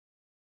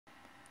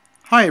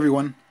Hi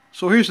everyone,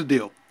 so here's the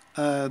deal.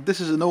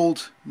 This is an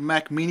old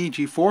Mac Mini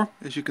G4,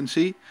 as you can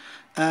see,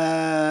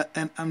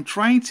 and I'm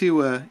trying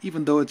to,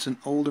 even though it's an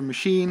older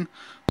machine,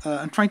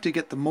 I'm trying to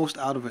get the most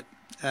out of it.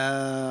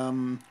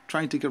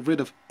 Trying to get rid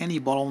of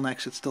any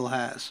bottlenecks it still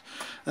has.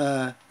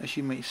 As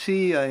you may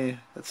see,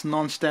 that's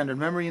non-standard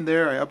memory in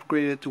there. I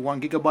upgraded it to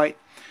 1 GB.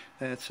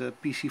 It's a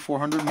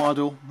PC400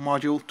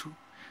 module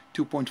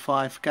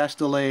 2.5 cast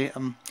delay.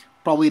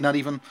 Probably not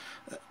even,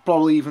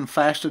 probably even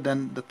faster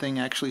than the thing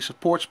actually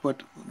supports,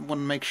 but want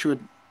to make sure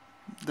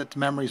that the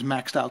memory is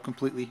maxed out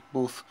completely,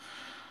 both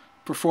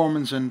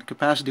performance and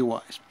capacity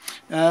wise.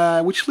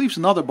 Which leaves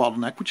another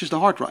bottleneck, which is the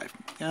hard drive.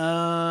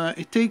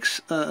 It takes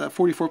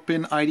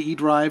 44-pin IDE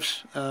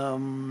drives,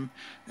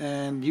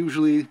 and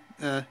usually,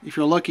 if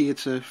you're lucky,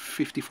 it's a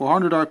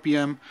 5400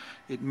 RPM.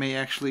 It may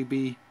actually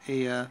be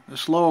a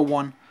slower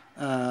one.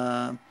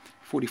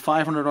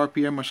 4500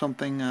 RPM or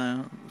something,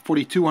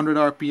 4200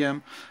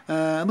 RPM,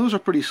 and those are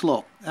pretty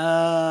slow.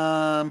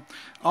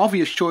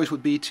 Obvious choice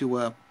would be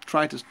to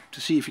try to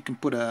see if you can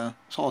put a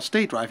solid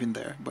state drive in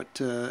there, but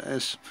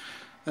as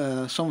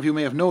some of you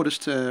may have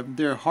noticed,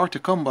 they're hard to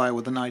come by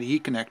with an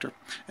IDE connector,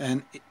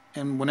 and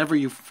whenever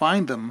you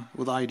find them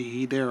with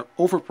IDE, they're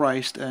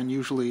overpriced and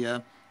usually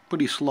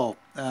pretty slow,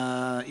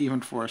 even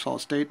for a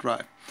solid state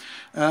drive.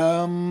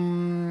 I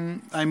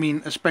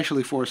mean,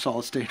 especially for a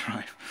solid state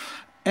drive.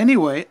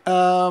 Anyway,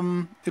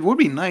 it would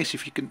be nice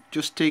if you could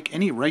just take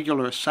any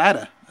regular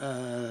SATA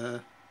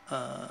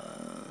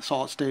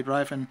solid state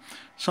drive and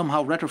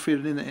somehow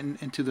retrofit it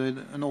into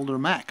an older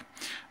Mac.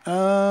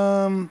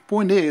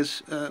 Point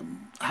is,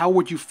 how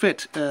would you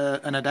fit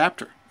an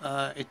adapter?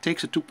 It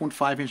takes a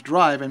 2.5-inch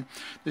drive, and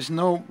there's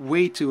no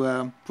way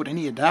to put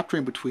any adapter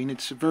in between.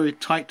 It's a very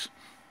tight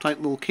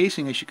little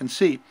casing, as you can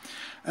see.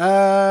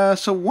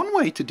 So one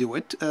way to do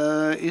it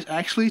is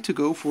actually to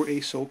go for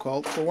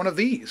one of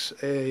these,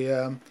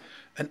 an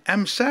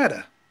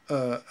mSATA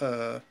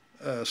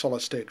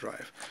solid state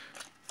drive.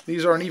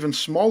 These are an even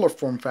smaller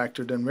form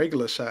factor than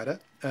regular SATA,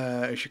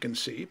 as you can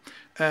see.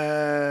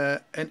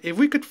 And if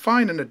we could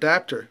find an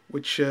adapter,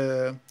 which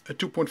a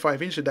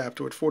 2.5-inch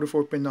adapter with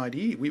 44-pin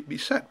IDE, we'd be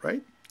set,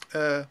 right?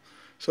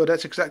 So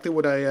that's exactly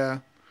what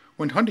I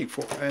went hunting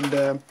for,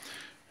 and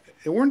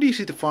they weren't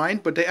easy to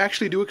find, but they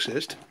actually do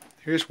exist.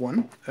 Here's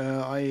one.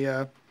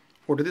 I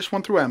ordered this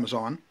one through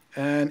Amazon,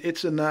 and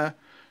it's an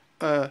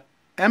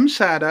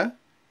mSATA,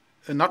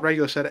 not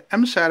regular SATA,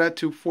 mSATA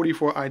to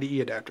 44 IDE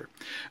adapter.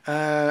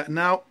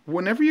 Now,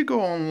 whenever you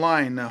go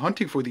online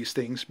hunting for these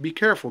things, be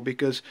careful,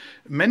 because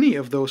many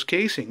of those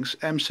casings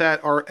are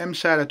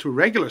mSATA to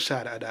regular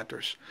SATA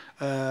adapters,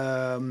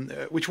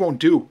 which won't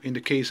do in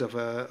the case of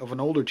an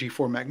older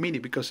G4 Mac Mini,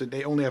 because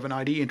they only have an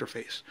IDE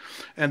interface.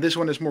 And this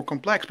one is more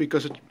complex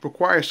because it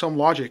requires some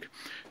logic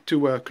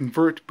to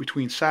convert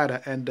between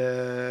SATA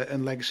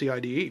and legacy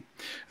IDE.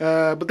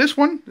 But this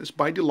one is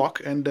by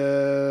Deluxe, and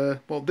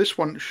well, this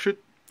one should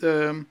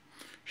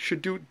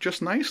do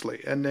just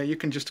nicely, and you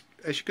can just,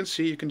 as you can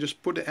see, you can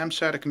just put the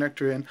mSATA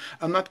connector in.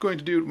 I'm not going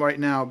to do it right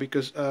now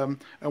because I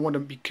want to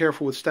be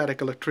careful with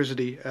static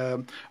electricity.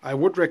 I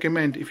would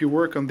recommend, if you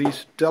work on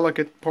these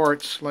delicate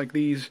parts like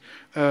these,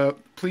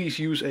 please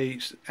use a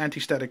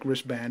anti-static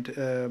wristband,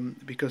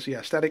 because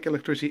yeah, static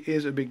electricity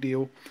is a big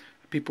deal.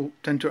 People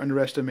tend to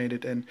underestimate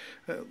it, and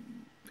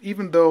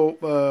even though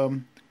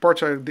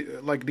parts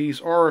like these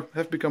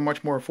have become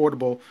much more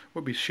affordable, it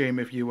would be a shame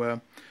if you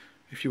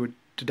would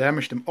to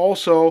damage them.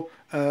 Also,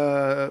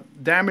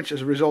 damage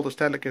as a result of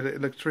static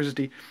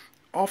electricity,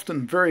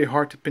 often very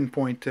hard to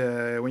pinpoint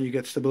when you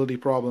get stability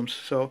problems.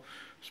 So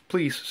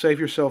please save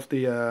yourself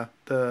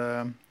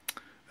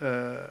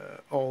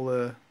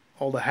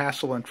all the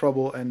hassle and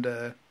trouble,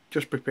 and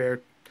just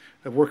prepare.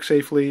 Work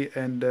safely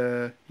and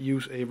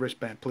use a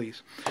wristband,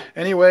 please.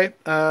 Anyway,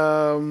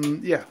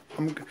 yeah,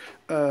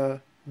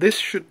 this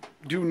should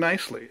do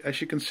nicely. As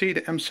you can see,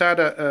 the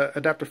mSATA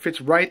adapter fits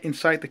right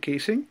inside the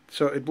casing,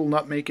 so it will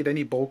not make it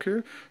any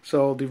bulkier.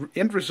 So the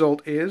end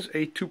result is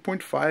a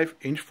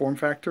 2.5-inch form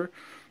factor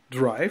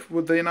drive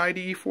with an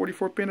IDE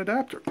 44-pin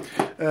adapter.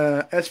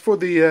 As for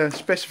the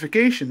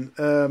specification,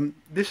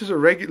 this is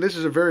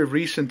a very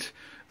recent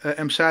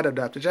mSATA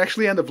adapter. It's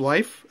actually end of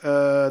life,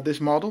 this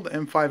model, the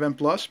M5M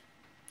Plus.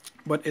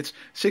 But it's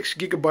 6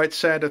 GB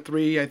SATA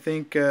 3. I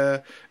think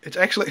it's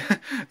actually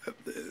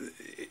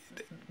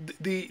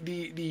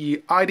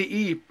the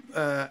IDE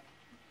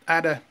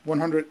ATA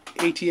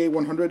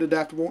 100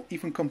 adapter won't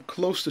even come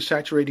close to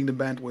saturating the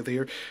bandwidth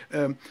here.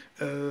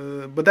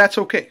 But that's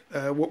okay.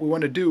 What we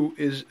want to do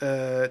is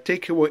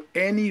take away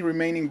any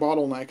remaining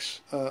bottlenecks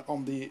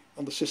on the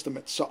system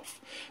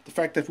itself. The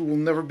fact that we will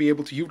never be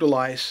able to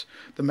utilize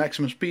the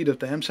maximum speed of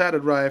the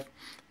mSATA drive,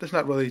 that's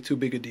not really too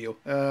big a deal.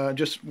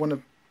 Just want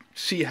to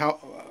see how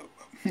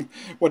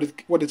what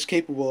it's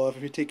capable of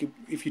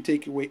if you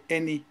take away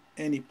any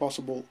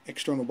possible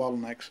external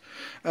bottlenecks.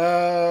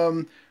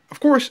 Of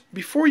course,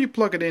 before you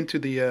plug it into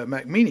the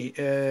Mac Mini,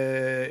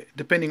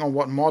 depending on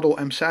what model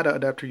mSATA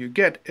adapter you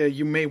get,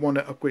 you may want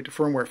to upgrade the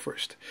firmware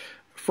first.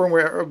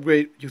 firmware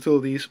upgrade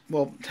utilities,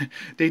 well,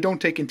 they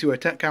don't take into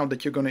account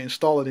that you're going to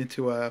install it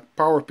into a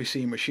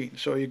PowerPC machine.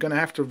 So you're going to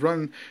have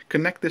to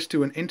connect this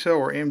to an Intel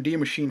or AMD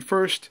machine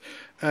first.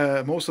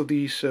 Most of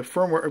these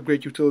firmware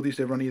upgrade utilities,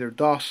 they run either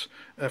DOS,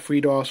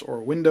 FreeDOS,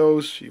 or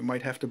Windows. You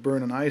might have to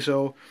burn an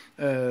ISO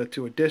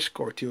to a disk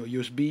or to a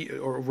USB,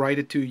 or write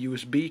it to a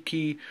USB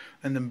key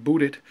and then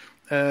boot it.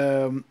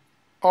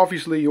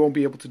 Obviously, you won't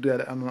be able to do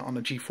that on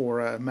a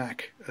G4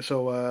 Mac.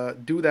 So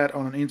do that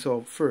on an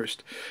Intel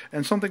first.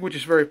 And something which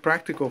is very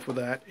practical for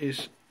that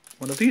is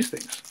one of these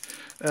things.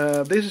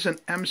 This is an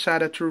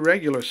mSATA to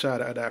regular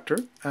SATA adapter,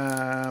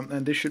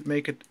 and this should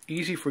make it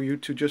easy for you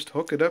to just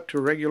hook it up to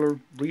a regular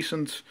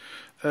recent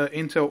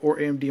Intel or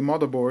AMD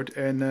motherboard,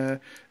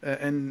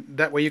 and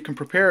that way you can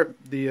prepare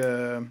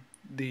the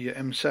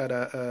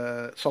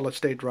mSATA solid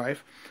state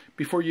drive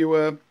before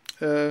you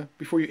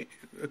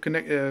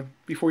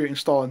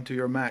install into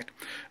your Mac.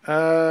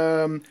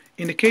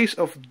 In the case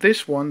of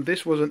this one,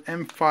 this was an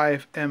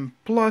M5M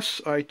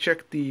Plus. I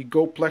checked the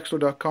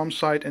goplextor.com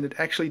site and it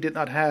actually did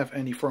not have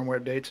any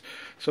firmware updates,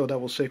 so that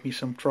will save me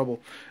some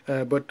trouble.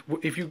 But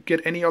if you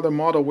get any other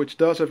model which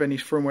does have any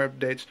firmware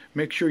updates,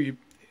 make sure you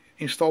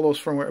install those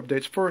firmware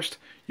updates first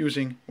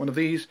using one of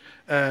these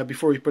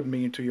before you put them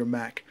into your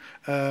Mac.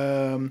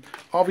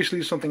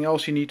 Obviously, something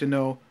else you need to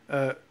know.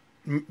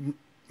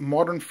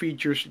 Modern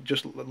features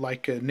just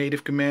like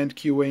native command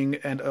queuing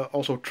and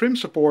also trim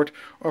support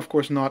are of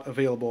course not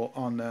available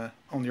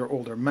on your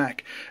older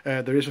Mac.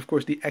 There is of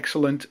course the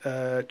excellent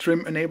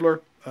trim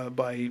enabler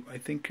by, I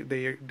think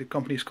the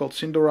company is called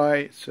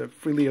Sindorai. It's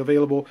freely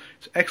available.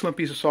 It's an excellent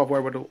piece of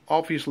software, but it will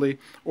obviously,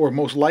 or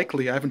most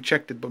likely, I haven't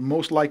checked it, but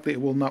most likely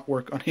it will not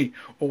work on a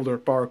older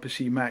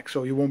PowerPC Mac,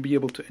 so you won't be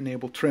able to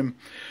enable trim,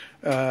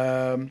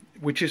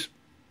 which is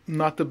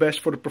not the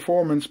best for the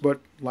performance, but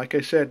like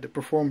I said, the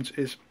performance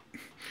is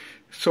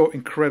so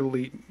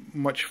incredibly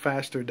much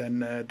faster than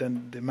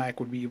the Mac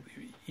would be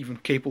even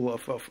capable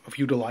of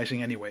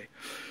utilizing anyway.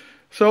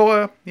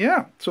 So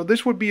yeah, so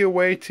this would be a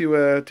way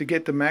to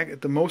get the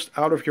Mac the most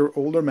out of your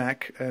older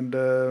Mac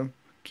and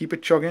keep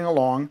it chugging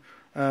along.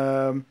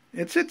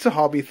 It's a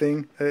hobby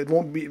thing. It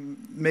won't be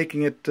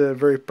making it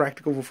very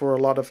practical for a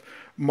lot of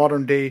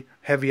modern day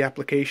heavy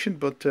application,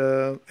 but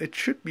it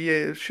should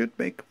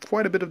make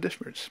quite a bit of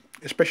difference,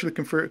 especially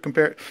compared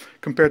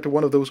to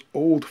one of those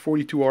old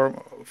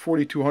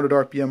 4200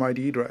 RPM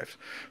IDE drives.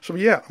 So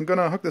yeah, I'm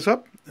gonna hook this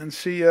up and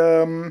see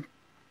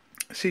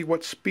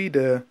what speed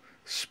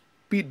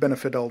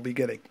benefit I'll be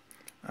getting.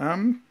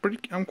 I'm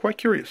quite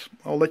curious.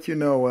 I'll let you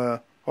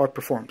know how it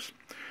performs.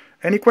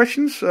 Any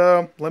questions?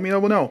 Let me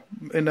know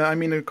in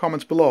the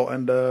comments below.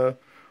 And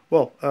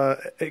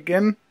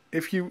again,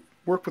 if you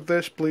work with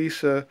this,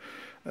 please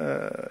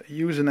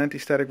use an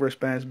anti-static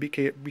wristband. Be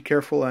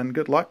careful and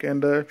good luck.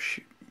 And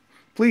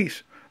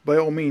please, by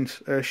all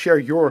means, share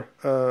your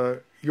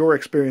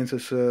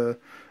experiences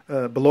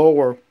below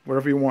or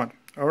wherever you want.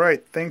 All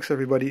right, thanks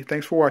everybody.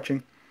 Thanks for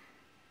watching.